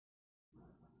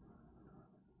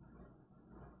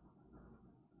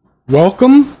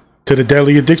Welcome to the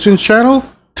Deadly Addictions channel.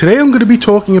 Today I'm going to be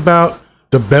talking about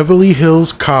the Beverly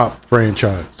Hills Cop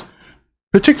franchise,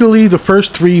 particularly the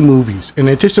first three movies, in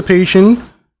anticipation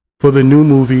for the new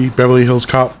movie Beverly Hills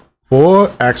Cop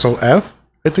 4 Axel F,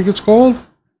 I think it's called.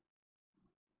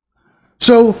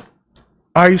 So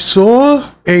I saw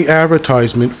a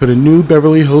advertisement for the new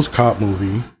Beverly Hills Cop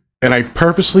movie, and I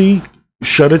purposely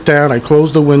shut it down. I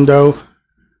closed the window.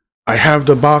 I have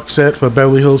the box set for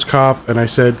Beverly Hills Cop, and I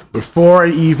said, before I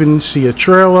even see a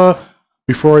trailer,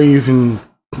 before I even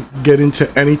get into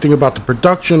anything about the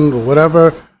production or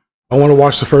whatever, I want to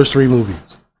watch the first three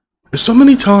movies. There's so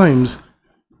many times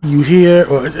you hear,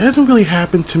 or it hasn't really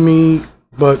happened to me,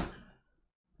 but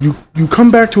you come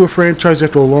back to a franchise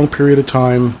after a long period of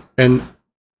time, and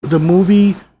the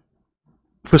movie,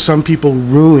 for some people,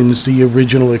 ruins the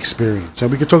original experience.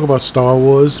 And we could talk about Star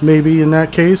Wars maybe in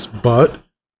that case, but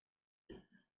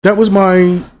that was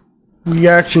my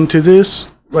reaction to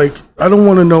this. Like, I don't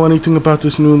want to know anything about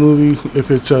this new movie. If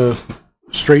it's a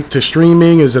straight to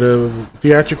streaming, is it a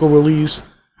theatrical release?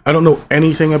 I don't know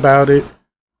anything about it.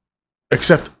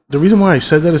 Except the reason why I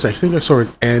said that is I think I saw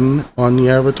an N on the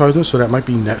advertisement, so that might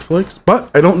be Netflix. But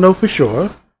I don't know for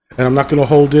sure, and I'm not going to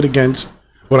hold it against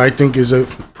what I think is a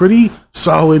pretty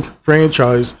solid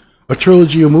franchise, a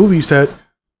trilogy of movies that,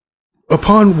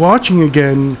 upon watching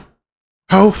again,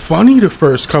 how funny the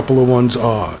first couple of ones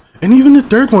are. And even the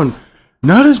third one,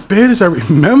 not as bad as I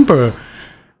remember.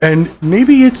 And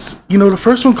maybe it's, you know, the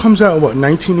first one comes out, what,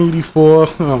 1984?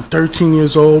 I'm 13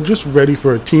 years old, just ready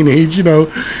for a teenage,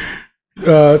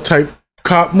 type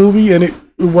cop movie. And it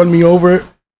won me over.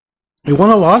 It won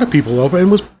a lot of people over and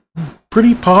was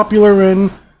pretty popular. And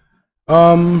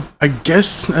I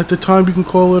guess at the time you can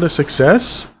call it a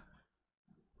success.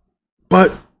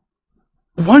 But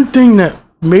one thing that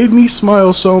made me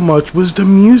smile so much was the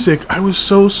music. I was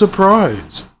so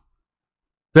surprised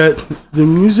that the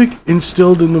music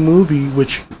instilled in the movie,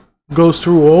 which goes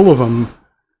through all of them,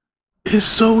 is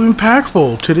so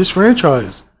impactful to this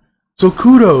franchise. So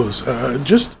kudos,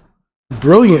 just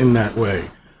brilliant in that way.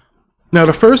 Now,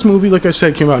 the first movie, like I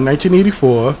said, came out in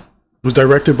 1984, was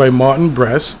directed by Martin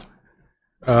Brest.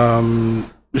 The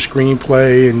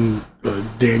screenplay and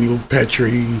Daniel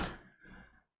Petrie,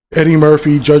 Eddie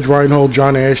Murphy, Judge Reinhold,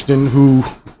 John Ashton, who,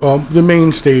 the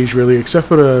main stage really, except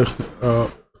for the,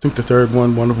 I think the third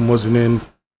one of them wasn't in.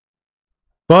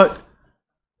 But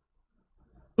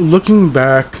looking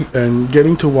back and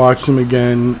getting to watch them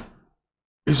again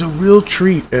is a real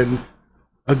treat. And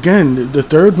again, the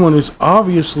third one is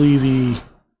obviously the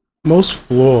most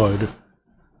flawed.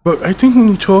 But I think when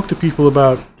you talk to people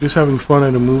about just having fun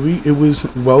at a movie, it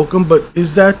was welcome. But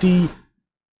is that the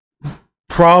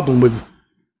problem with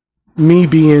me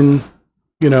being,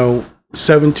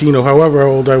 17 or however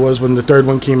old I was when the third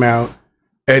one came out,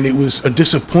 and it was a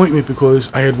disappointment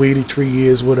because I had waited 3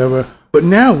 years, whatever. But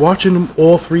now watching them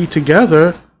all three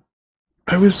together,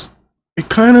 it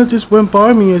kind of just went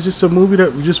by me as just a movie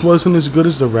that just wasn't as good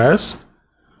as the rest.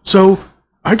 So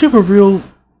I give a real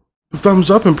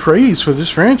thumbs up and praise for this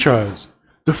franchise.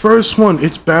 The first one,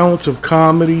 its balance of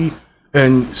comedy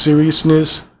and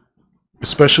seriousness,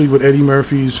 especially with Eddie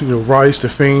Murphy's rise to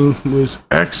fame, was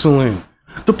excellent.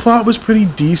 The plot was pretty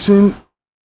decent.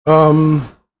 Again,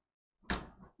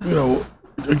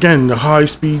 the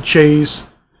high-speed chase,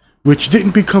 which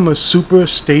didn't become a super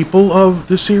staple of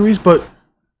the series, but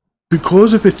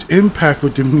because of its impact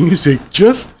with the music,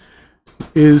 just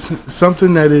is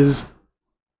something that is,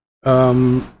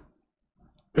 it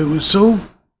was so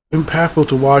impactful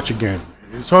to watch again.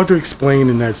 It's hard to explain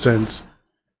in that sense.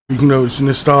 It's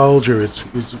nostalgia.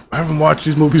 I haven't watched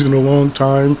these movies in a long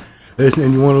time, and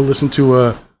you want to listen to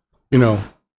a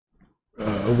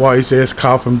wise ass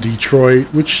cop from Detroit,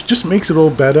 which just makes it all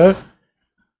better.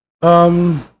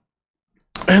 And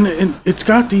it's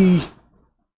got the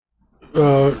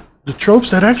tropes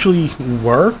that actually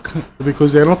work,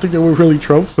 because I don't think they were really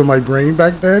tropes for my brain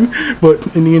back then,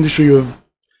 but in the industry of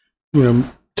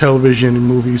television and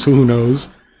movies, who knows?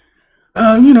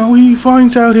 He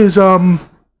finds out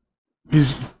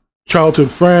his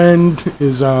childhood friend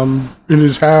is in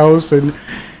his house, and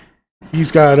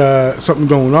he's got something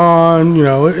going on.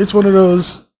 It's one of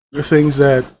those things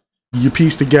that you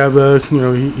piece together.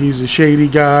 He's a shady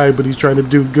guy, but he's trying to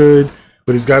do good,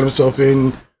 but he's got himself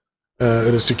in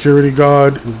a security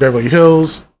guard in Beverly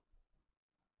Hills,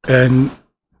 and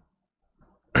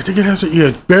I think it has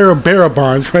bearer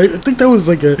bonds, right? I think that was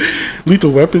like a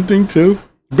Lethal Weapon thing too.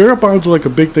 Bearer bonds were like a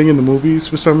big thing in the movies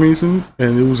for some reason,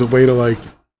 and it was a way to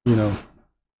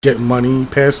get money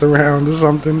passed around or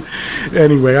something.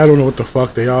 Anyway, I don't know what the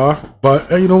fuck they are, but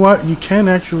you know what? You can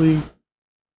actually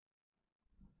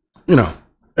you know.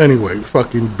 Anyway,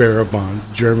 fucking bearer bonds,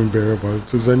 German bearer bonds.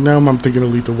 Because now I'm thinking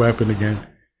of Lethal Weapon again.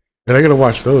 And I gotta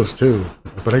watch those too.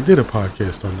 But I did a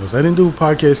podcast on those. I didn't do a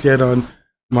podcast yet on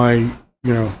my,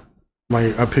 you know, my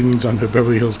opinions on the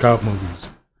Beverly Hills Cop movies.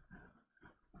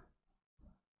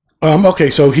 Okay,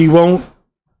 so he won't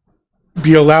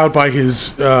be allowed by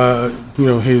his, you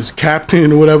know, his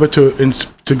captain or whatever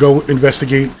to go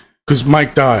investigate because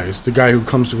Mike dies. The guy who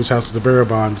comes to his house with the bearer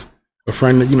bonds, a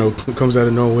friend that, you know, who comes out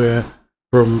of nowhere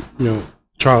from, you know,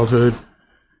 childhood,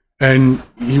 and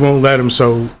he won't let him.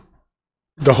 So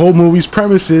the whole movie's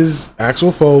premise is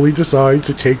Axel Foley decides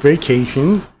to take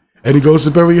vacation and he goes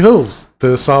to Beverly Hills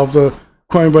to solve the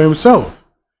crime by himself.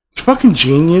 It's fucking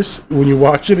genius when you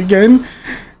watch it again,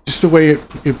 just the way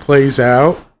it plays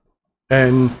out.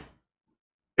 And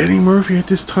Eddie Murphy at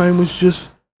this time was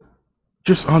just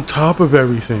on top of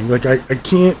everything. Like I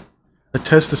can't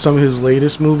attest to some of his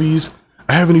latest movies.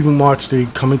 I haven't even watched the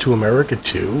Coming to America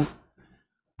 2,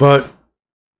 but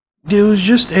it was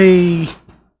just a,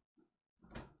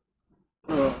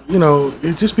 you know,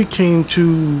 it just became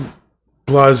too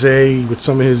blasé with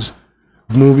some of his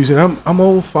movies, and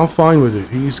I'm fine with it.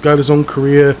 He's got his own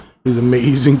career. He's an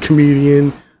amazing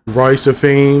comedian, rise to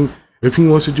fame. If he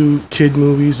wants to do kid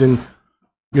movies and,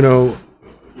 you know,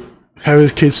 have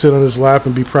his kids sit on his lap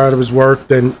and be proud of his work,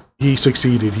 then he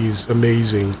succeeded. He's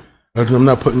amazing. I'm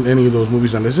not putting any of those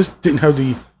movies on. I just didn't have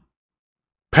the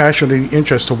passion or the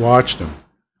interest to watch them.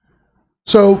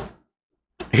 So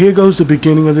here goes the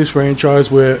beginning of this franchise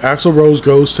where Axl Rose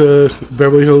goes to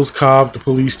Beverly Hills Cop, the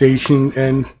police station,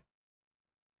 and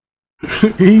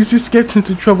he just gets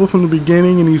into trouble from the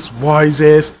beginning, and he's wise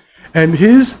ass. And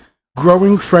his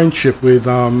growing friendship with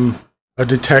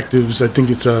detectives, I think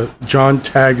it's John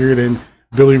Taggart and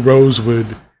Billy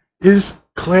Rosewood, is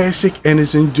classic and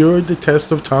has endured the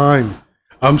test of time.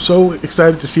 I'm so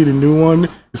excited to see the new one,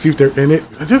 to see if they're in it.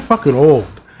 They're fucking old,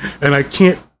 and I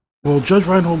can't. Well, Judge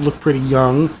Reinhold looked pretty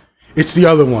young. It's the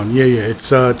other one. Yeah. It's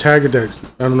Taggart.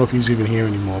 That I don't know if he's even here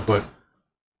anymore. But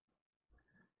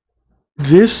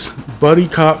this buddy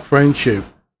cop friendship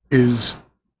is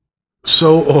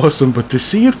so awesome. But to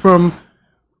see it from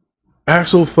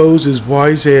Axl Fose's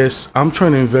wise ass, I'm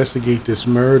trying to investigate this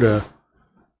murder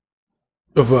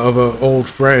of a old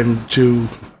friend, to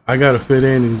I gotta fit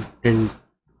in and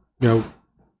you know,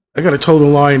 I got a total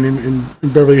line in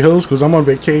Beverly Hills because I'm on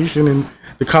vacation and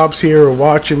the cops here are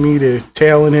watching me. They're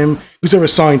tailing him. He's never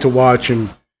assigned to watch him.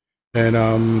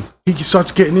 And he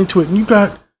starts getting into it. And you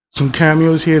got some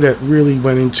cameos here that really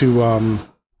went into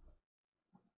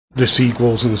the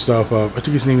sequels and stuff. I think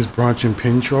his name is Bronson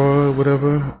Pinchot or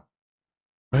whatever.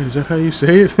 Right, is that how you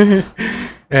say it?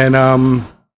 And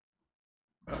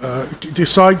the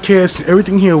side cast,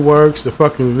 everything here works. The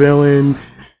fucking villain.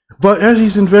 But as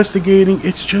he's investigating,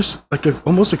 it's just like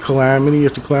almost a calamity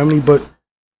after calamity. But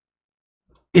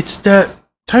it's that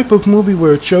type of movie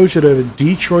where it shows you that a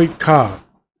Detroit cop,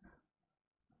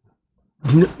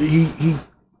 he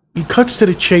cuts to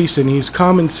the chase, and his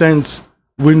common sense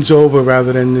wins over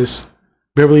rather than this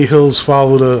Beverly Hills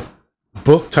follow the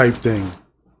book type thing.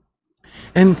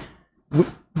 And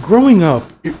growing up,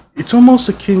 it's almost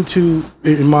akin to,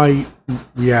 in my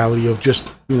reality of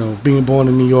just, you know, being born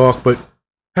in New York, but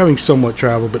having somewhat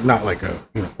travel, but not like a,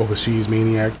 you know, overseas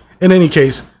maniac. In any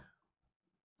case,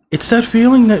 it's that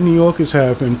feeling that New Yorkers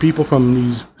have, and people from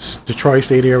the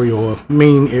tri-state area or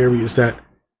main areas, that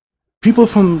people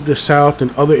from the South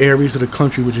and other areas of the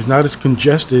country, which is not as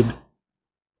congested,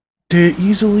 they're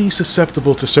easily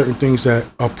susceptible to certain things that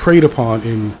are preyed upon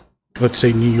in, let's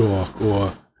say, New York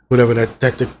or whatever,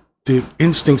 that the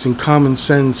instincts and common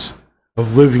sense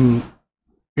of living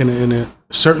in a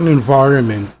certain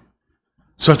environment,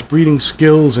 such breeding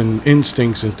skills and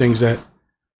instincts and things that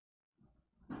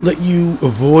let you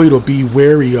avoid or be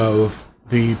wary of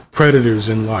the predators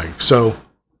in life. So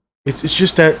it's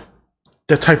just that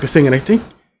type of thing. And I think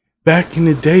back in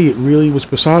the day, it really was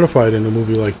personified in a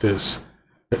movie like this.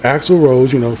 That Axl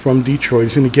Rose, you know, from Detroit,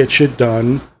 is going to get shit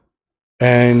done.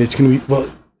 And it's going to be,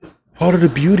 well, part of the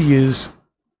beauty is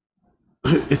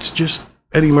it's just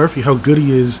Eddie Murphy, how good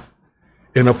he is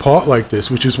in a part like this,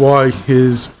 which is why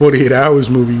his 48 Hours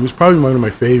movie was probably one of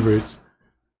my favorites.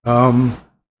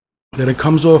 That it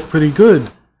comes off pretty good.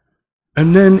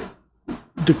 And then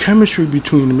the chemistry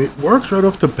between them, it works right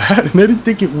off the bat, and I didn't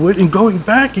think it would. And going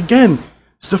back again,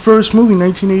 it's the first movie,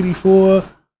 1984.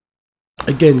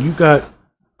 Again, you got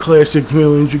classic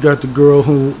villains. You got the girl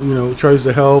who, you know, tries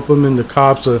to help him, and the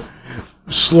cops are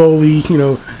slowly, you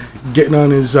know, getting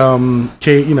on his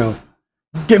you know,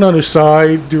 getting on his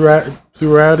side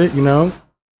throughout it, you know.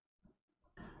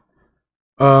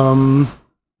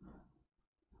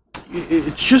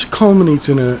 it just culminates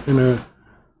in a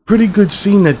pretty good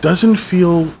scene that doesn't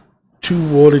feel too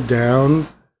watered down.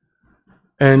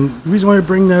 And the reason why I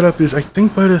bring that up is I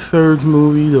think by the third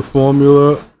movie, the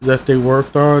formula that they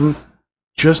worked on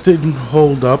just didn't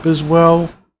hold up as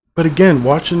well. But again,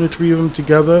 watching the three of them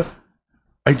together,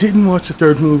 I didn't watch the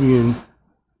third movie, and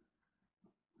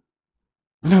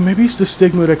maybe it's the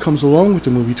stigma that comes along with the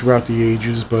movie throughout the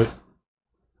ages, but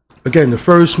again, the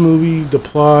first movie, the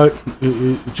plot,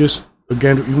 it just,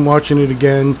 again, even watching it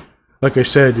again, like I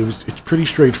said, it's pretty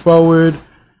straightforward.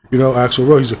 You know, Axl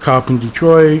Rose, he's a cop in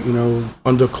Detroit, you know,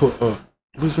 undercover,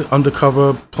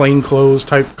 plainclothes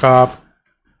type cop,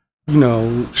 you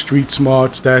know, street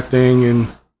smarts, that thing, and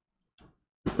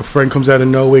a friend comes out of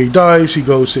nowhere, he dies, he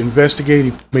goes to investigate,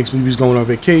 he makes believe he's going on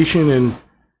vacation, and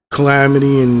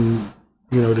calamity and,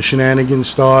 you know, the shenanigans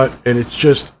start, and it's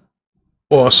just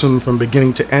awesome from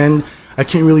beginning to end. I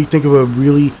can't really think of a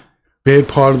really bad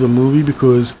part of the movie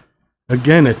because,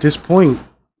 again, at this point,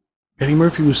 Eddie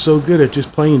Murphy was so good at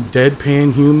just playing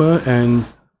deadpan humor and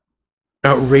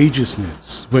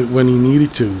outrageousness when he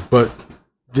needed to. But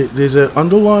there's an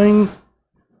underlying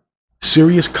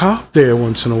serious cop there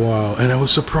once in a while, and I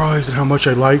was surprised at how much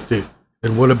I liked it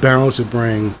and what a balance it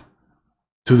bring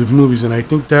to the movies. And I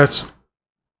think that's,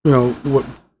 you know, what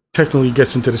technically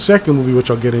gets into the second movie, which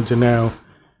I'll get into now.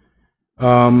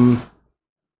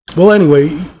 Well, anyway,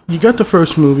 you got the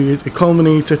first movie. It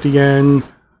culminates at the end.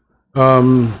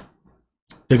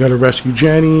 They got to rescue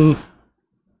Jenny.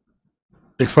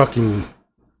 They fucking,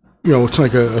 you know, it's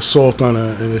like an assault on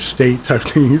an estate type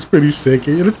thing. It's pretty sick.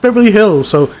 And it's Beverly Hills,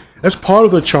 so that's part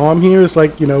of the charm here. It's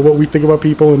like, you know, what we think about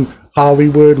people in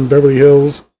Hollywood and Beverly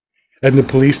Hills and the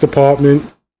police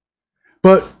department.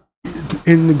 But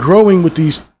in the growing with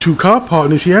these two cop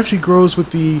partners, he actually grows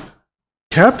with the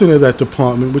captain of that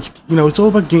department, which, you know, it's all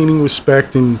about gaining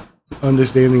respect and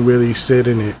understanding where they sit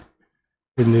in it,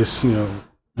 in this, you know,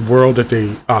 world that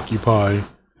they occupy.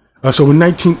 So in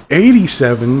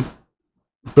 1987,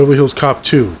 Beverly Hills Cop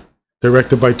 2,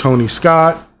 directed by Tony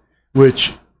Scott,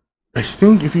 which I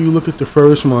think if you look at the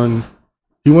first one,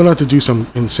 he went on to do some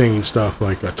insane stuff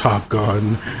like a Top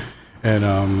Gun,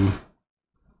 and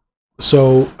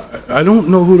so I don't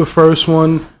know who the first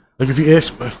one, like if you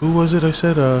ask who was it, I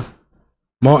said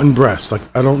Martin Brest. Like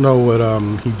I don't know what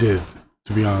he did,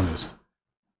 to be honest.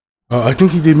 I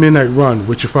think he did Midnight Run,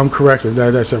 which, if I'm correct,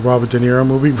 that's that Robert De Niro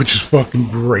movie, which is fucking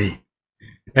great.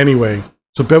 Anyway,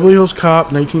 so Beverly Hills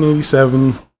Cop,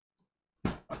 1987.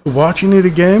 Watching it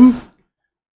again,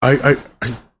 I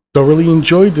thoroughly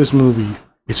enjoyed this movie.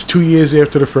 It's 2 years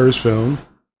after the first film.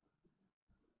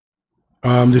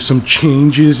 There's some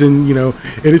changes, and you know,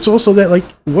 and it's also that, like,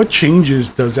 what changes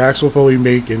does Axel Foley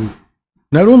make, and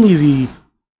not only the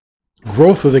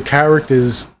growth of the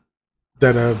characters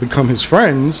that become his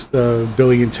friends,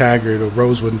 Billy and Taggart, or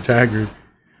Rosewood and Taggart,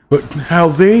 but how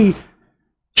they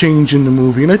change in the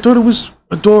movie. And I thought it was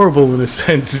adorable in a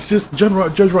sense. It's just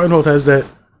Judge Reinhold has that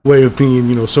way of being,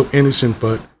 you know, so innocent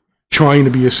but trying to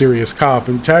be a serious cop,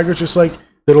 and Taggart's just like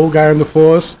that old guy on the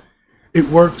force. It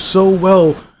works so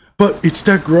well, but it's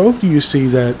that growth you see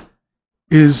that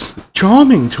is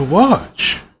charming to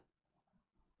watch.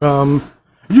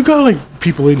 You got like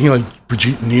people in here like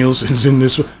Brigitte Nielsen's in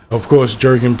this. Of course,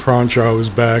 Jürgen Prochnow is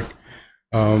back.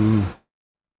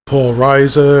 Paul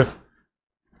Reiser.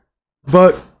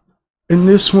 But in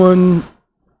this one,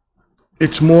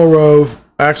 it's more of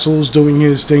Axel's doing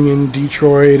his thing in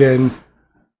Detroit, and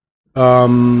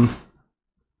I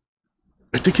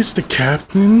think it's the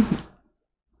captain.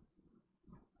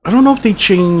 I don't know if they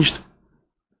changed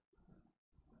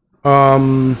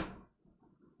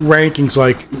rankings,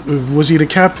 like was he the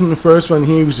captain in the first one,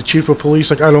 he was the chief of police,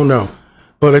 like I don't know,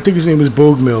 but I think his name is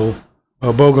Bogomil,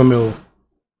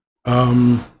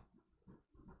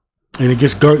 and he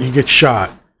gets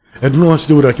shot. It wants to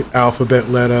do with like an alphabet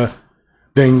letter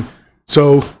thing.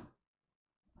 So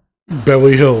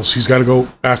Beverly Hills, he's got to go.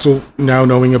 Axel, now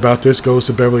knowing about this, goes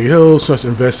to Beverly Hills, starts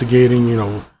investigating, you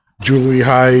know, jewelry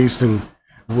heist and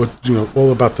what, you know,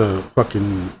 all about the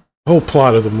fucking whole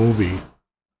plot of the movie.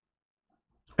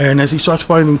 And as he starts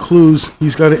finding clues,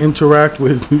 he's got to interact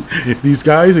with these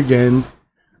guys again,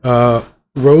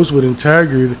 Rosewood and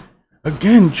Taggart.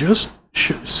 Again, just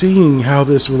seeing how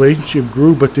this relationship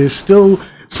grew, but there's still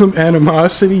some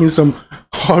animosity and some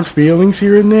hard feelings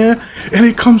here and there, and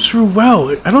it comes through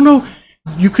well. I don't know,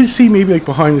 you could see maybe like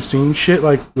behind the scenes shit,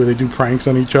 like where they do pranks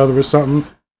on each other or something,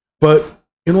 but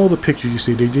in all the pictures you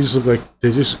see, they just look like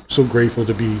they're just so grateful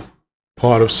to be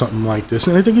part of something like this,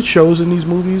 and I think it shows in these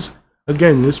movies.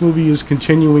 Again, this movie is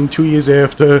continuing 2 years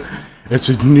after. It's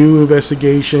a new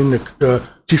investigation. The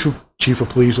chief of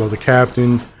police, or the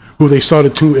captain, who they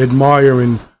started to admire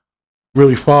and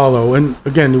really follow. And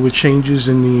again, there were changes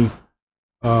in the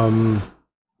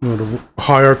the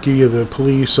hierarchy of the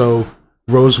police. So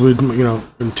Rosewood,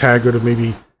 and Taggart are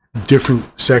maybe different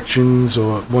sections,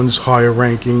 or one's higher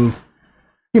ranking,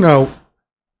 and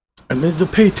they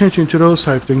pay attention to those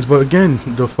type of things. But again,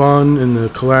 the fun and the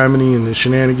calamity and the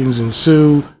shenanigans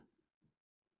ensue.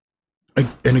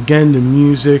 And again, the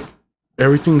music,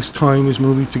 everything's tying this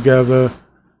movie together.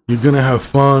 You're gonna have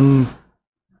fun.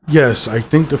 Yes, I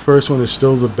think the first one is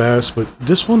still the best, but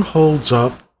this one holds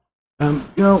up.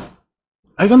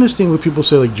 I understand what people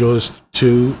say, like Jaws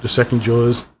 2, the second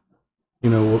Jaws.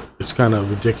 It's kind of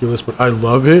ridiculous, but I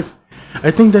love it.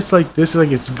 I think that's like this.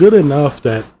 Like, it's good enough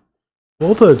that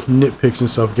all the nitpicks and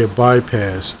stuff get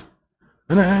bypassed,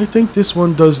 and I think this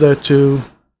one does that too.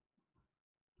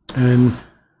 And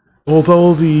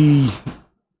although the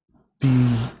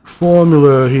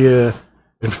formula here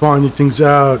and finding things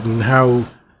out and how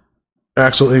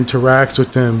Axel interacts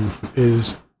with them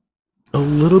is a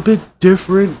little bit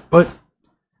different, but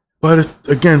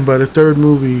again, by the third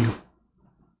movie,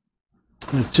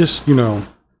 it just,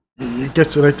 it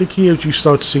gets it. I think here you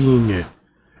start seeing it.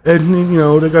 And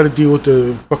then, they got to deal with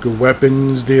the fucking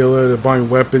weapons dealer, they're buying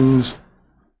weapons.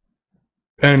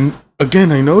 And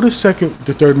again, I know the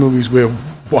third movie is where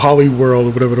Wally World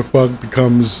or whatever the fuck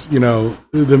becomes,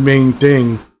 the main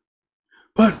thing.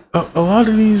 But a lot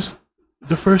of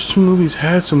the first two movies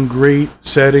had some great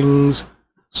settings,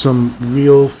 some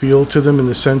real feel to them, in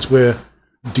the sense where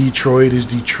Detroit is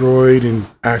Detroit and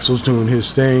Axel's doing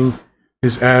his thing,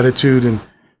 his attitude, and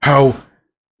how,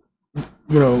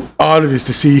 odd it is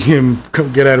to see him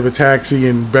get out of a taxi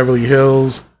in Beverly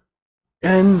Hills.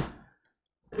 And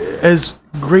as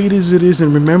great as it is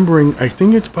in remembering, I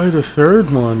think it's by the third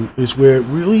one is where it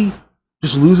really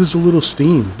just loses a little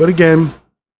steam. But again,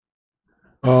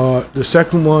 the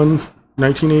second one,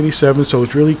 1987, so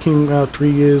it really came out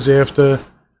 3 years after.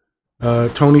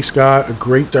 Tony Scott, a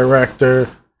great director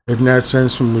in that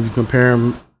sense, from when you compare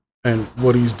him and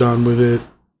what he's done with it.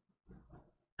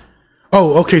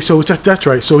 Oh, okay, so that's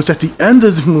right. So it's at the end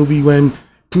of the movie when,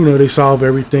 they solve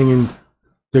everything and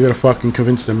they're gonna fucking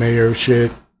convince the mayor of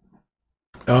shit.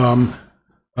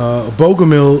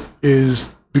 Bogomil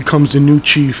becomes the new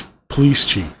police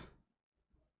chief.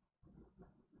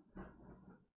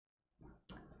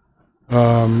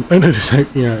 And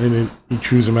then he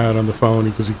chews him out on the phone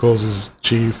because he calls his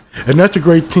chief, and that's a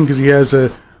great thing because he has a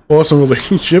awesome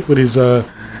relationship with his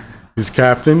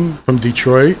captain from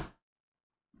Detroit,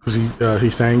 because he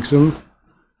thanks him.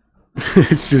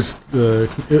 It's just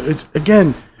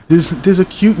again, there's a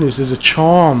cuteness, there's a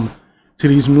charm to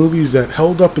these movies that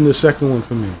held up in the second one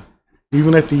for me,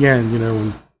 even at the end,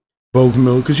 when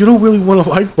Bogomil, because you don't really want to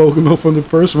like Bogomil from the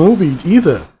first movie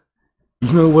either.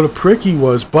 You know what a prick he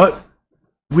was, but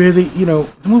where the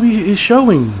movie is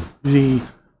showing the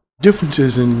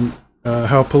differences in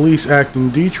how police act in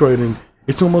Detroit, and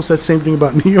it's almost that same thing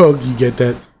about New York. You get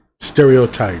that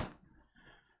stereotype,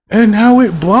 and how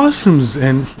it blossoms,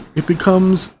 and it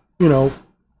becomes,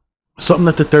 something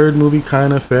that the third movie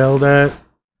kind of failed at,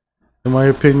 in my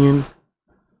opinion.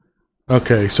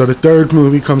 Okay, so the third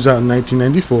movie comes out in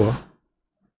 1994.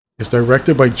 It's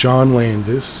directed by John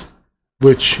Landis,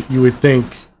 which you would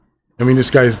think,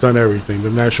 this guy's done everything. The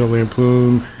National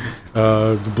Lampoon,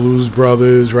 the Blues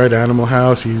Brothers, right? Animal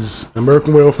House. He's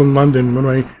American Werewolf in London, one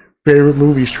of my favorite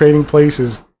movies. Trading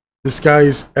Places. This guy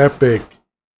is epic.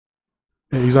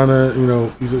 And he's on a,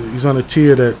 he's on a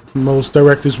tier that most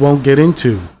directors won't get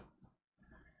into.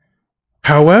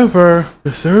 However,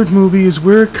 the third movie is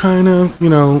where it kind of,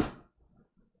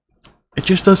 it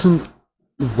just doesn't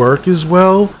work as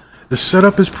well. The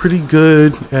setup is pretty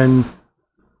good, and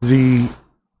the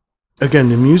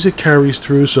music carries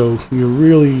through, so you're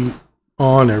really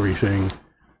on everything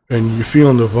and you're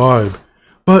feeling the vibe.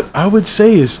 But I would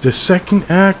say it's the second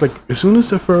act, like as soon as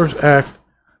the first act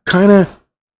kind of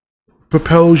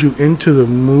propels you into the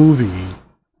movie,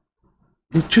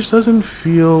 it just doesn't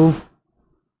feel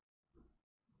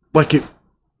like it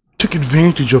took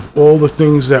advantage of all the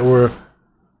things that were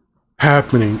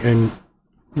happening and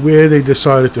where they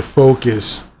decided to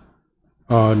focus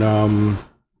on.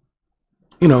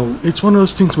 It's one of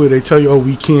those things where they tell you, oh,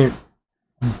 we can't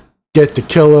get the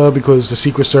killer because the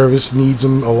Secret Service needs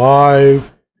him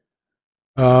alive.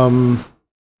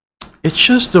 It's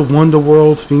just a Wonder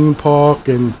World theme park,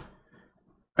 and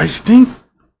I think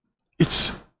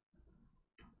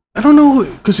I don't know,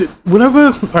 because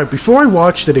before I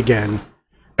watched it again,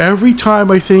 every time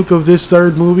I think of this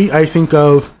third movie, I think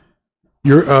of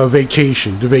the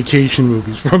Vacation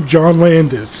movies from John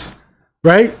Landis,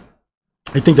 right?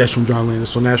 I think that's from John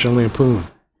Landis, so National Lampoon.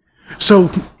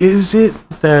 So is it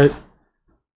that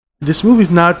this movie's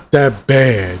not that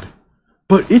bad,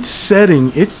 but its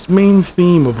setting, its main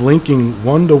theme of linking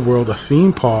Wonderworld, a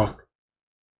theme park,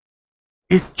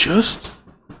 it just,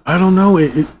 I don't know,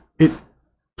 it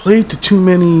played to too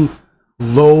many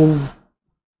low,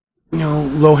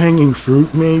 low hanging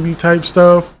fruit maybe type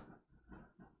stuff.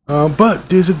 But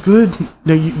there's a good,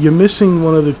 you're missing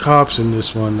one of the cops in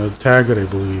this one, Taggart, I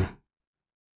believe.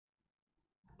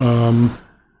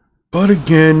 But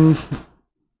again,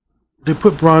 they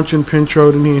put Bronson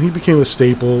Pinchot in here, and he became a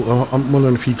staple. I'm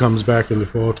wondering if he comes back in the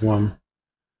fourth one.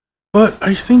 But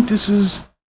I think this is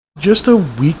just a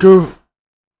weaker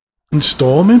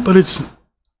installment, but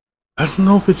I don't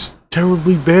know if it's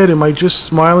terribly bad. Am I just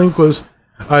smiling because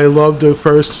I love the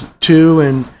first two,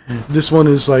 and this one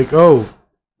is like, oh,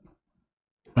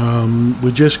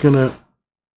 we're just gonna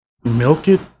milk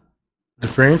it, the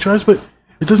franchise? But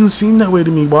it doesn't seem that way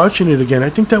to me watching it again. I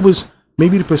think that was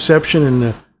maybe the perception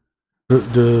and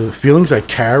the feelings I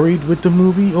carried with the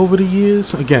movie over the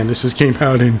years. Again, this came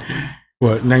out in,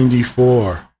 what,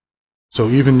 94. So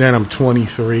even then I'm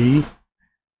 23.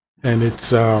 And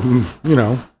it's, it's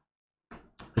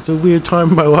a weird time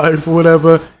in my life or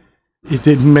whatever. It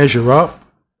didn't measure up.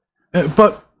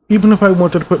 But even if I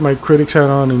wanted to put my critics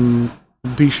hat on and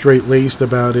be straight-laced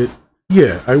about it,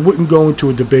 yeah, I wouldn't go into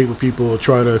a debate with people or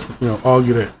try to,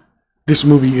 argue that this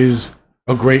movie is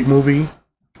a great movie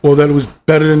or that it was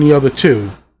better than the other two.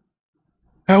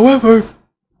 However,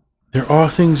 there are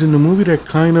things in the movie that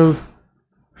kind of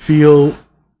feel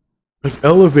like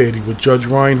elevated with Judge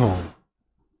Reinhold.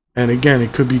 And again,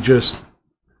 it could be just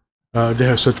they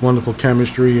have such wonderful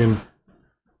chemistry and,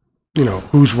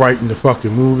 who's writing the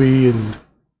fucking movie, and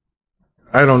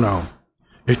I don't know.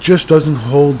 It just doesn't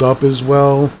hold up as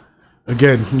well.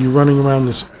 Again, you're running around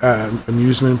this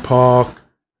amusement park,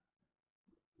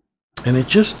 and it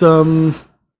just, I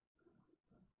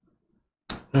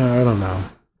don't know.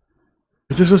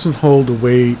 It just doesn't hold the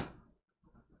weight.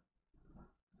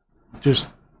 It just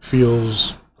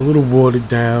feels a little watered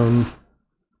down.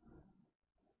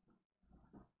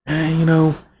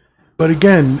 And, but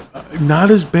again,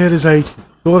 not as bad as I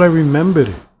thought I remembered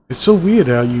it. It's so weird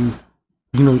how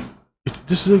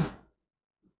this is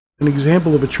an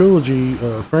example of a trilogy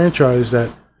franchise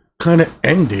that kind of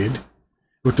ended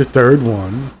with the third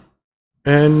one.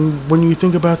 And when you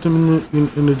think about them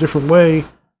in a different way,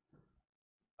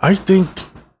 I think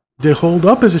they hold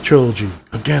up as a trilogy.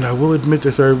 Again, I will admit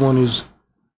the third one is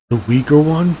the weaker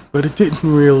one, but it didn't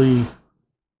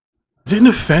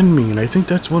offend me. And I think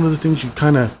that's one of the things you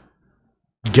kind of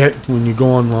get when you go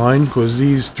online, because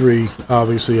these three,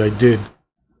 obviously I did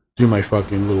do my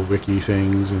fucking little wiki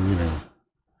things, and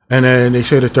and then they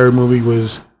say the third movie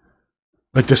was,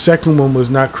 like, the second one was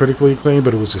not critically acclaimed,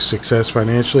 but it was a success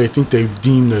financially. I think they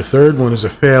deemed the third one as a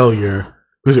failure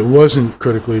because it wasn't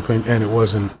critically acclaimed and it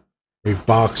wasn't a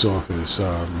box office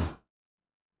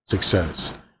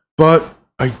success. But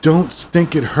I don't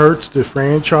think it hurts the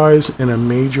franchise in a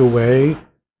major way.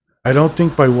 I don't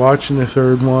think by watching the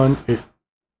third one,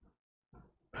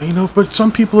 but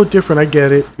some people are different. I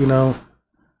get it,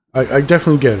 I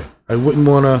definitely get it. I wouldn't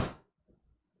want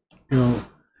to,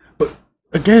 but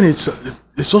again,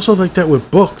 it's also like that with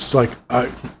books. Like,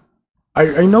 I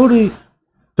know the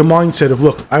mindset of,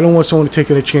 look, I don't want someone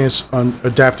taking a chance on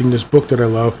adapting this book that I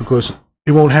love because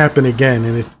it won't happen again,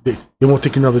 and they won't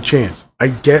take another chance. I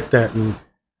get that, and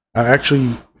I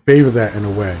actually favor that in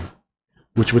a way,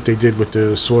 which what they did with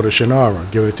the Sword of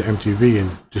Shannara, give it to MTV,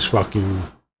 and just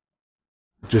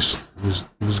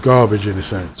was garbage in a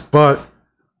sense. But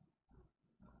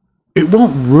it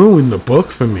won't ruin the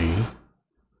book for me.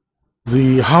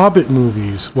 The Hobbit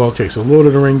movies, well, okay, so Lord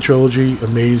of the Rings trilogy,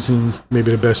 amazing,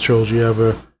 maybe the best trilogy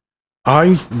ever.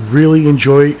 I really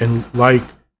enjoy and like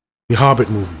the Hobbit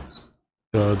movies,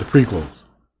 the prequels.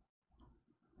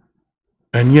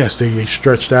 And yes, they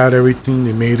stretched out everything,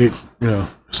 they made it,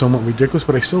 somewhat ridiculous,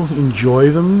 but I still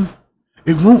enjoy them.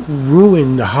 It won't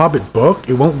ruin the Hobbit book,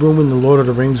 it won't ruin the Lord of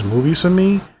the Rings movies for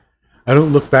me. I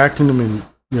don't look back in them and,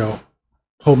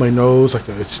 hold my nose,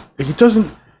 it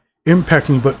doesn't impact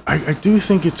me, but I do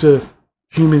think it's a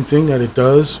human thing that it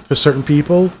does for certain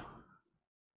people.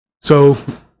 So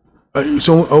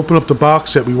open up the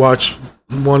box set, we watch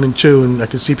 1 and 2, and I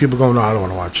can see people going, no, I don't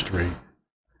want to watch 3.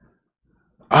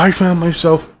 I found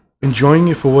myself enjoying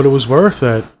it for what it was worth,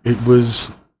 that it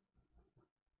was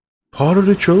part of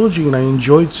the trilogy, and I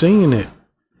enjoyed seeing it.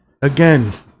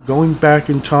 Again, going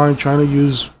back in time, trying to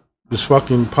use this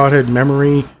fucking pothead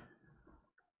memory,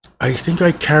 I think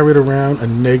I carried around a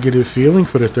negative feeling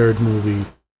for the third movie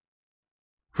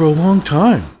for a long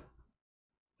time.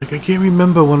 Like, I can't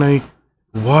remember when I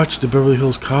watch the Beverly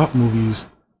Hills Cop movies.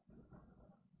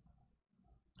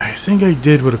 I think I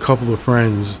did with a couple of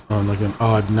friends on like an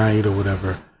odd night or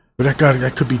whatever. But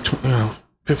that could be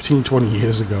 15, 20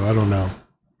 years ago. I don't know.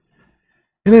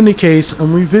 In any case,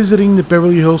 I'm revisiting the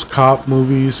Beverly Hills Cop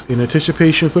movies in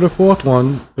anticipation for the fourth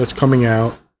one that's coming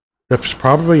out. That's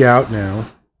probably out now.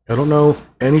 I don't know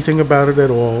anything about it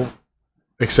at all,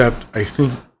 except I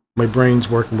think my brain's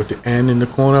working with the N in the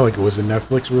corner, like it was a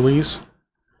Netflix release.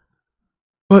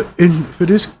 But in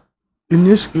this,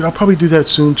 I'll probably do that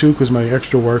soon too, because my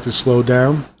extra work is slowed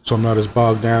down, so I'm not as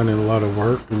bogged down in a lot of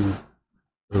work and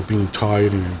being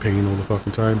tired and in pain all the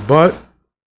fucking time. But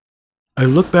I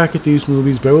look back at these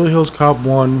movies. Beverly Hills Cop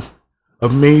 1,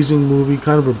 amazing movie,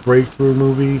 kind of a breakthrough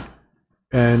movie,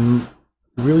 and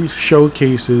really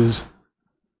showcases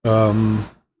the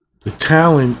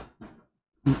talent,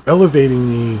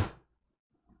 elevating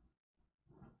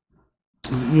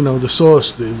the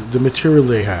source, the material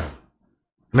they have.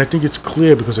 And I think it's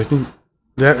clear, because I think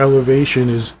that elevation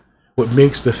is what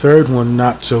makes the third one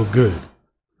not so good.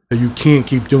 And you can't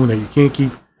keep doing that. You can't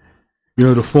keep,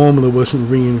 the formula wasn't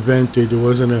reinvented. There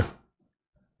wasn't a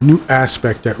new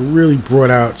aspect that really brought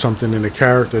out something in the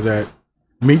character that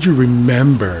made you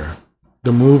remember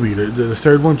the movie. The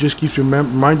third one just keeps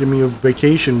reminding me of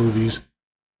vacation movies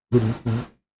with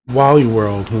Wally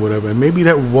World or whatever. And maybe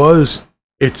that was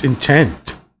its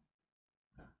intent.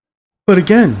 But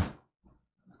again,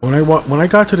 when I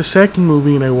got to the second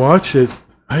movie and I watched it,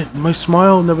 my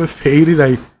smile never faded.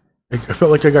 I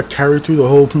felt like I got carried through the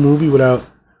whole movie without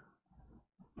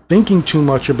thinking too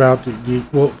much about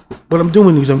what I'm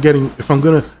doing is if I'm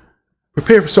gonna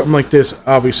prepare for something like this,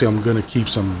 obviously I'm gonna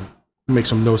make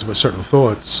some notes about certain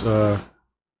thoughts. From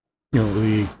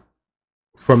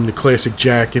the classic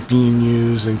jacket being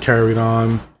used and carried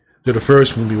on to the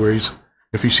first movie where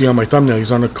if you see on my thumbnail,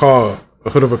 he's on a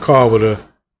hood of a car with a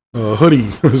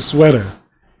hoodie, a sweater.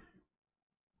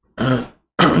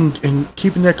 And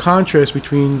keeping that contrast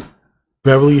between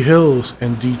Beverly Hills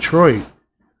and Detroit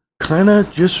kind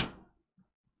of just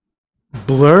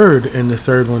blurred in the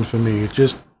third one for me.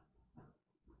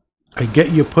 I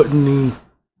get you putting the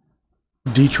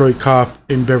Detroit cop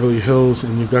in Beverly Hills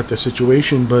and you've got the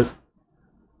situation, but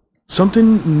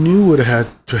something new would have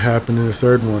had to happen in the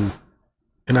third one.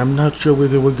 And I'm not sure where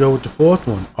they would go with the fourth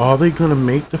one. Are they going to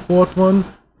make the fourth one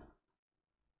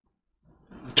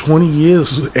 20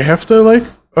 years after? Like,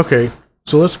 okay,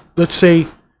 so let's say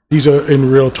these are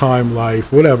in real time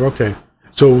life, whatever. Okay,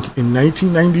 so in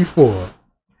 1994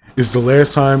 is the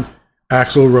last time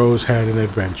Axl Rose had an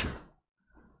adventure.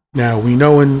 Now we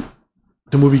know when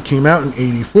the movie came out in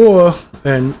 '84,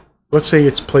 and let's say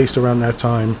it's placed around that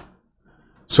time.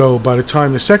 So by the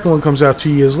time the second one comes out 2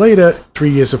 years later, 3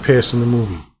 years have passed in the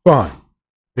movie. Fine.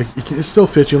 It still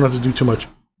fits. You don't have to do too much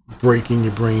breaking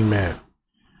your brain mad.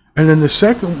 And then the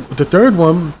third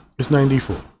one is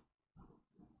 94.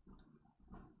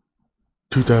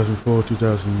 2004,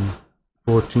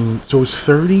 2014. So it's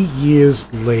 30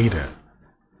 years later.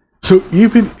 So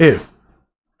even if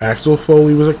Axel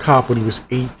Foley was a cop when he was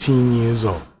 18 years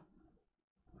old,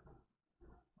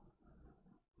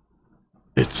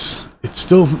 it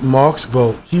still marks,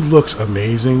 well, he looks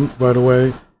amazing, by the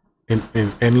way,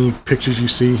 in any pictures you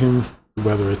see him,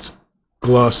 whether it's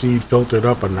glossy, filtered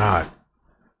up or not.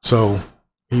 So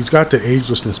he's got the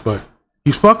agelessness, but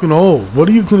he's fucking old.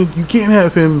 You can't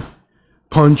have him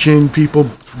punching people,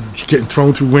 getting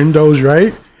thrown through windows,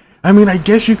 right? I mean, I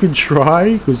guess you could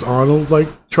try, because Arnold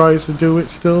tries to do it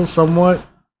still somewhat.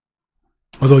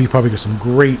 Although you probably get some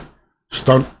great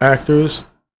stunt actors.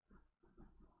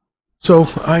 So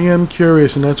I am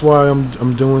curious, and that's why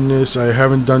I'm doing this. I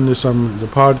haven't done this on the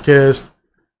podcast.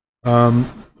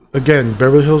 Again,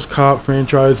 Beverly Hills Cop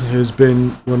franchise has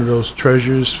been one of those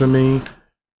treasures for me.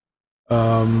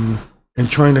 And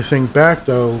trying to think back,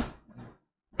 though,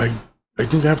 I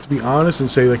think I have to be honest and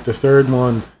say, the third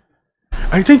one,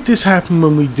 I think this happened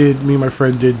when me and my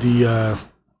friend did the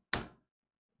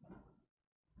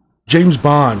James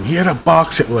Bond. He had a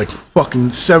box set with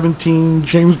fucking 17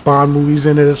 James Bond movies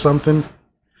in it or something.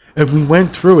 And we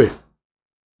went through it.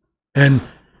 And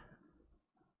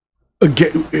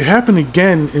again, it happened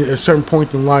again at a certain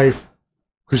point in life,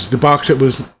 because the box set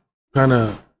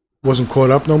wasn't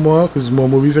caught up no more, because more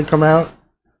movies had come out.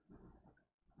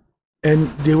 And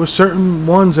there were certain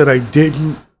ones that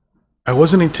I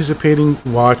wasn't anticipating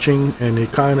watching, and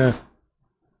it kind of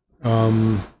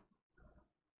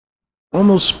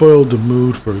almost spoiled the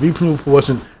mood for it. Even if it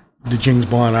wasn't the James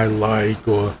Bond I like,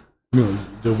 or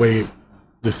the way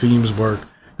the themes work.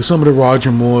 Some of the Roger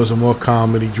Moores are more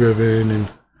comedy driven and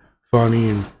funny,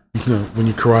 and when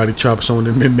you karate chop someone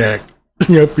in the neck,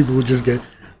 People would just get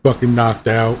fucking knocked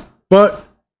out. But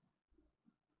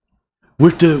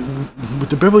with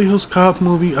the Beverly Hills Cop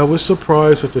movie, I was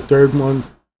surprised that the third one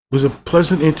was a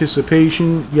pleasant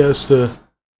anticipation. Yes, the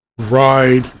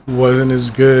ride wasn't as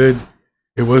good.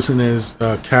 It wasn't as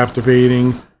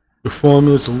captivating. The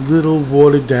formula's a little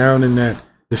watered down in that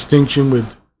distinction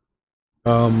with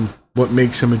what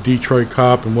makes him a Detroit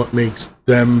cop and what makes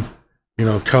them,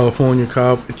 California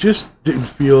cop. It just didn't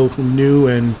feel new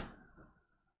and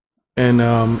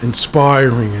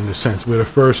inspiring in the sense where the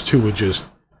first two were just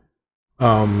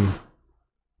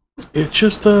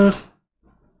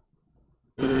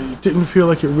it didn't feel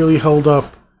like it really held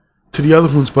up to the other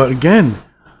ones. But again,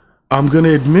 I'm gonna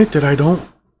admit that I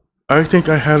think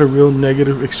I had a real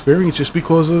negative experience just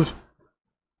because of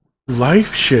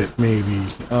life shit, maybe.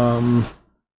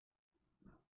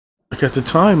 Like at the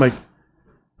time, like,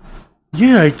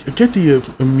 yeah, I get the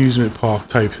amusement park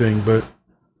type thing, but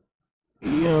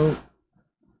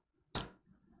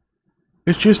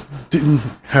it just didn't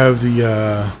have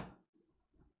the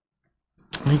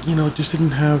it just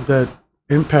didn't have that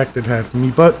impact it had for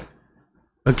me. But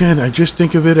again, I just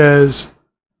think of it as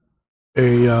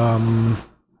a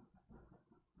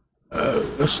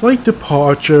slight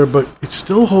departure, but it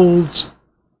still holds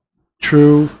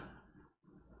true.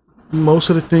 Most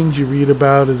of the things you read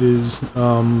about it is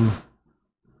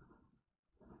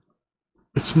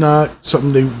it's not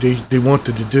something they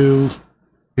wanted to do.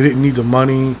 They didn't need the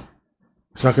money.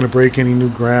 It's not going to break any new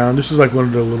ground. This is like one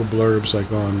of the little blurbs, like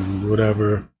on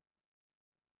whatever.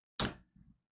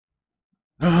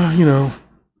 I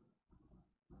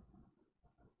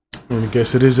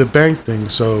guess it is a bank thing,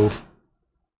 so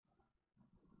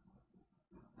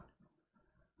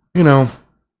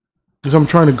as I'm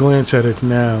trying to glance at it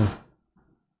now,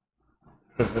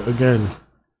 again,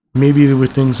 maybe there were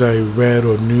things I read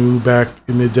or knew back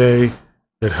in the day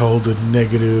that held a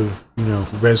negative,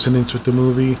 resonance with the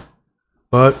movie.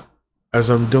 But as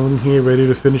I'm doing here, ready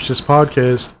to finish this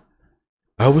podcast,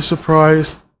 I was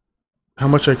surprised how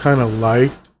much I kind of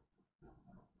liked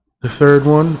the third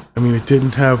one. I mean, it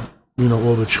didn't have,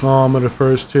 all the charm of the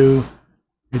first two.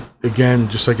 It, again,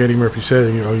 just like Eddie Murphy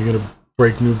said, you're going to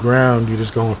break new ground. You're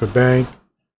just going for bank.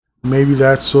 Maybe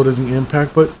that's sort of the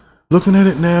impact. But looking at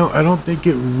it now, I don't think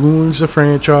it ruins the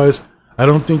franchise. I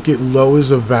don't think it lowers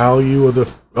the value of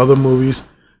the other movies.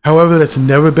 However, that's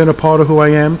never been a part of who I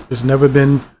am. It's never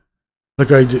been,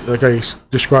 like I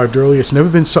described earlier, it's never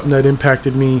been something that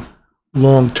impacted me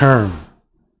long term.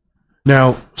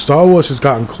 Now, Star Wars has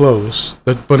gotten close,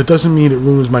 but it doesn't mean it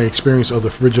ruins my experience of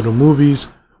the original movies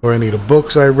or any of the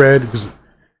books I read, because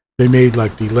they made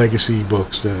like the legacy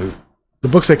books. The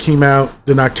books that came out,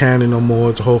 they're not canon no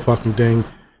more. It's a whole fucking thing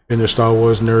in the Star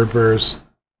Wars nerdverse.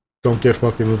 Don't get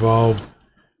fucking involved.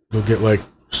 You'll get like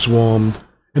swarmed.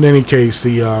 In any case,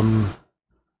 the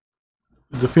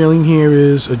feeling here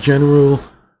is a general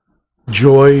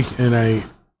joy, and I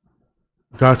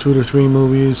got through the 3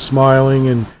 movies smiling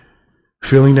and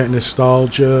feeling that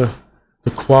nostalgia.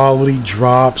 The quality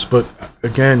drops, but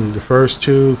again, the first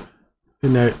 2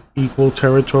 in that equal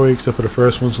territory, except for the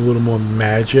first one's a little more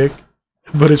magic.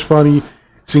 But it's funny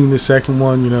seeing the second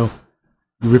one,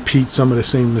 repeat some of the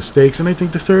same mistakes, and I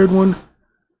think the third one,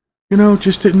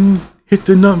 just didn't hit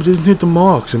the numbers, didn't hit the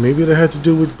marks, and maybe that had to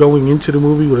do with going into the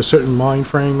movie with a certain mind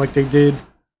frame like they did.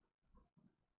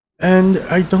 And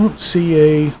I don't see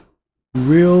a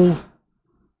real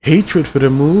hatred for the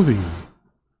movie.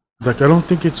 Like, I don't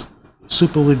think it's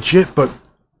super legit, but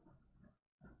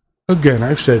again,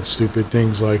 I've said stupid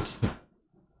things like,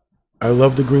 I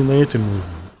love the Green Lantern movie.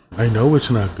 I know it's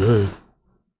not good.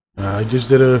 I just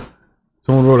did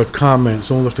someone wrote a comment,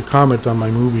 someone left a comment on my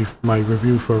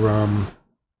review for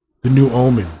The New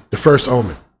Omen, the first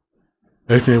Omen.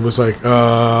 I think it was like,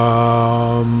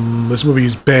 this movie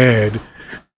is bad,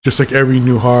 just like every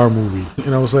new horror movie.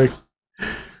 And I was like,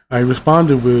 I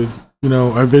responded with,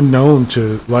 I've been known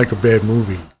to like a bad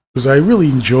movie, because I really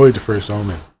enjoyed the first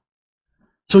Omen.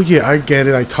 So yeah, I get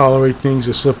it. I tolerate things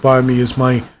that slip by me. Is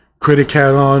my critic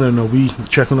hat on, and are we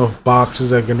checking off boxes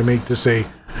that are going to make this a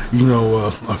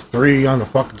 3 on the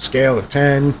fucking scale of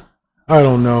 10? I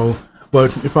don't know.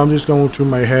 But if I'm just going through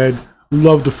my head,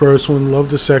 love the first one,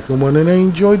 love the second one, and I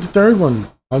enjoyed the third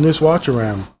one on this watch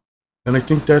around. And I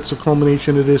think that's the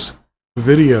culmination of this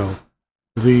video.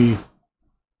 The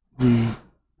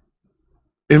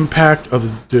impact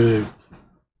of the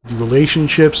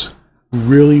relationships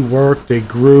really worked. They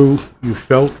grew. You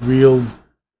felt real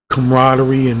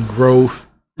camaraderie and growth.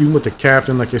 Even with the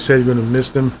captain, like I said, you're going to miss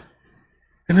them.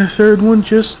 And the third one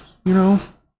just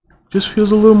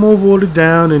feels a little more watered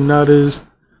down and not as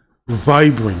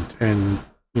vibrant and,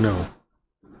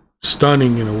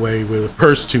 stunning in a way where the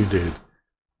first two did.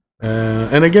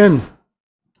 And again,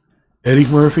 Eddie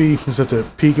Murphy is at the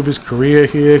peak of his career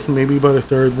here, maybe by the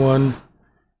third one.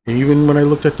 Even when I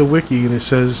looked at the wiki and it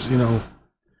says,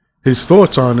 his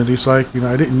thoughts on it, he's like,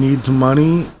 I didn't need the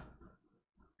money.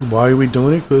 Why are we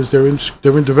doing it? Because they're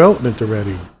in development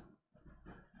already.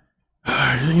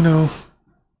 I don't know.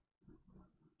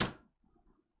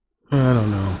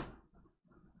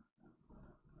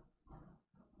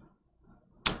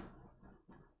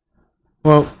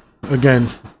 Well, again,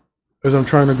 as I'm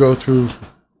trying to go through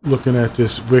looking at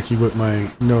this wiki with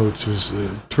my notes, is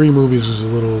 3 movies was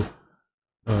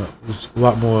was a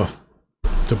lot more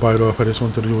to bite off. I just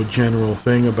wanted to do a general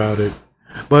thing about it.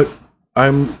 But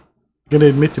I'm going to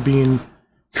admit to being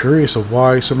curious of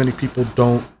why so many people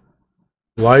don't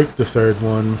like the third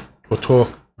one or talk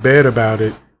bad about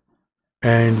it,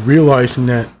 and realizing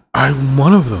that I'm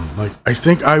one of them. Like, I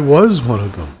think I was one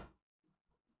of them.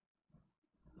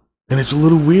 And it's a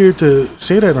little weird to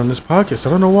say that on this podcast. I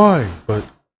don't know why, but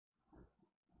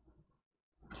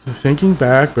thinking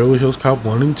back, Beverly Hills Cop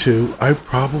 1 and 2, I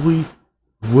probably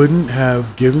wouldn't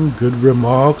have given good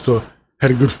remarks or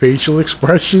had a good facial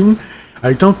expression.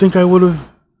 I don't think I would have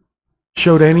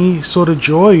showed any sort of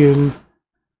joy in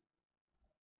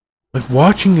like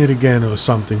watching it again or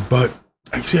something. But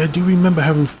I do remember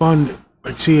having fun.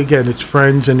 Again, it's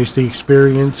friends and it's the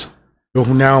experience.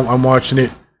 Now I'm watching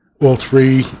it all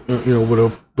 3, with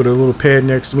a little pad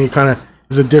next to me. It kind of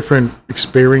is a different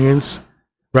experience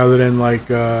rather than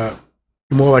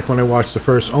more like when I watched the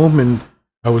first Omen.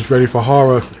 I was ready for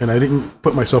horror and I didn't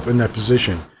put myself in that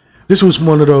position. This was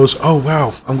one of those, oh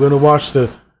wow, I'm going to watch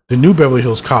the new Beverly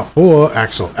Hills Cop 4,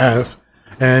 Axel F,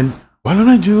 and why don't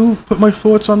I put my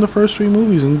thoughts on the first 3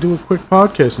 movies and do a quick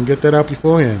podcast and get that out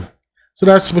beforehand. So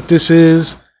that's what this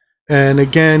is. And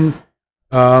again,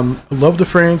 love the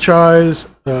franchise,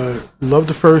 love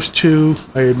the first 2.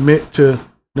 I admit to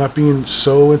not being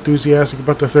so enthusiastic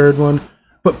about the third one,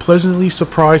 but pleasantly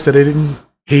surprised that I didn't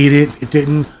hate it. It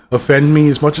didn't offend me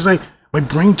as much as my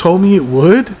brain told me it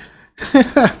would.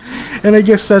 And I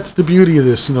guess that's the beauty of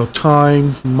this,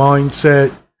 time,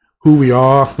 mindset, who we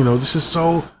are. This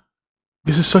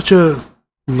is such a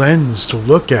lens to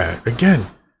look at. Again,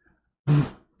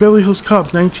 Beverly Hills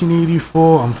Cop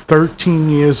 1984, I'm 13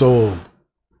 years old.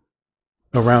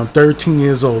 Around 13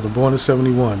 years old. I'm born in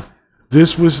 71.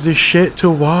 This was the shit to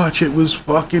watch. It was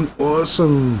fucking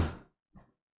awesome.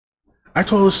 I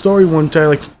told a story one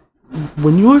time,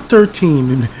 when you were 13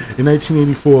 in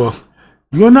 1984,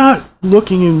 you're not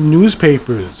looking in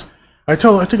newspapers. I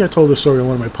think I told this story on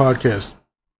one of my podcasts.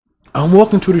 I'm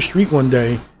walking through the street one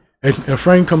day, and a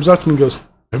friend comes up to me and goes,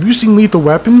 "Have you seen Lethal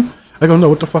Weapon?" I go, "No,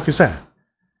 what the fuck is that?"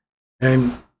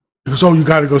 And he goes, "Oh, you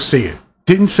gotta go see it."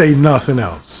 Didn't say nothing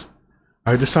else.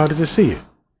 I decided to see it.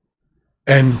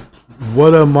 And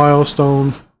what a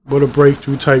milestone, what a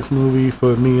breakthrough type movie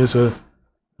for me as a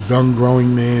young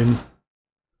growing man.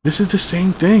 This is the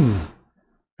same thing.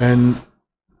 And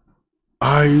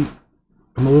I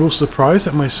am a little surprised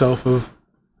at myself of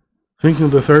thinking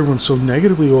of the third one so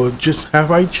negatively, or just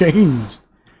have I changed?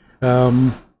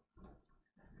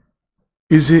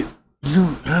 Is it,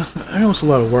 I know it's a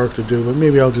lot of work to do, but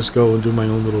maybe I'll just go and do my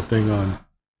own little thing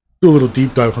do a little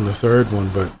deep dive on the third one.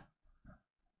 But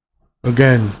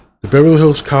again, the Beverly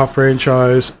Hills Cop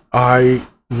franchise, I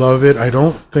love it. I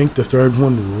don't think the third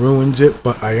one ruins it,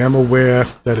 but I am aware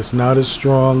that it's not as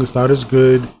strong, it's not as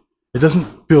good. It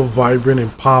doesn't feel vibrant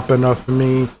and pop enough for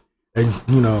me and,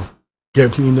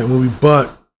 get me in that movie.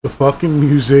 But the fucking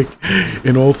music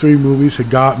in all 3 movies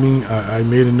had got me. I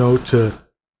made a note to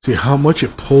see how much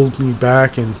it pulled me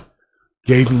back and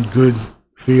gave me good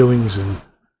feelings, and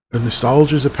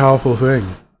nostalgia is a powerful thing.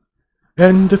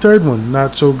 And the third one,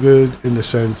 not so good in the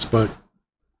sense, but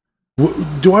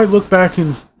do I look back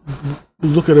and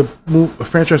look at a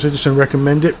franchise like this and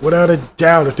recommend it? Without a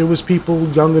doubt. If there was people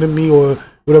younger than me or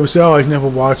whatever say, "Oh, I've never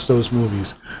watched those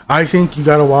movies," I think you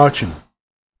gotta watch them.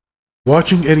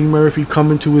 Watching Eddie Murphy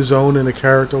come into his own in a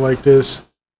character like this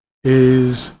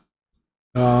is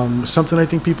something I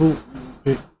think people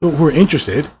who are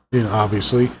interested,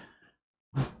 obviously,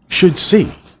 should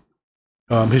see.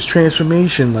 His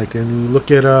transformation, and you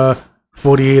look at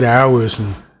 48 Hours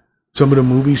and some of the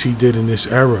movies he did in this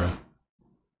era,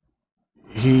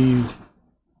 he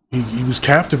was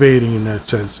captivating in that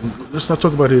sense. And let's not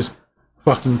talk about his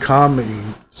fucking comedy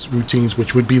routines,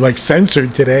 which would be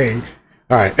censored today.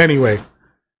 All right, anyway,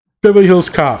 Beverly Hills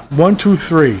Cop 1, 2,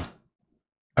 3.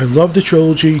 I love the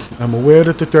trilogy. I'm aware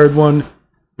that the third one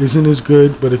isn't as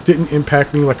good, but it didn't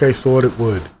impact me like I thought it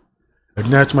would. And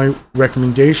that's my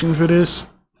recommendation for this.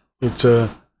 It's a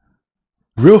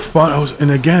Real fun. I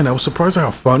was surprised at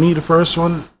how funny the first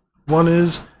one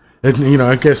is. And you know,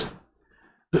 I guess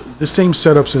the same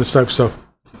setups and type stuff,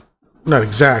 not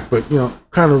exact, but you know,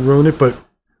 kind of ruin it. But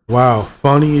wow,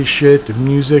 funny as shit. The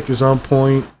music is on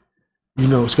point. You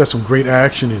know, it's got some great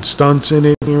action and stunts in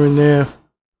it here and there.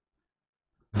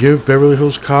 Give Beverly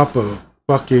Hills Cop a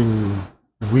fucking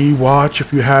rewatch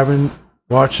if you haven't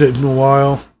watched it in a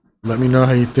while. Let me know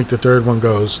how you think the third one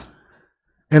goes.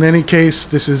 In any case,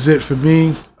 this is it for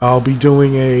me. I'll be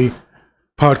doing a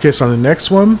podcast on the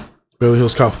next one, Beverly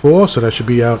Hills Cop 4, so that should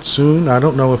be out soon. I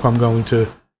don't know if I'm going to...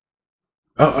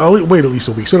 I'll wait at least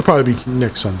a week, so it'll probably be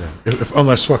next Sunday,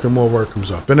 unless fucking more work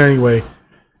comes up. But anyway,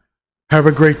 have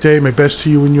a great day. My best to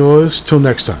you and yours. Till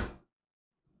next time.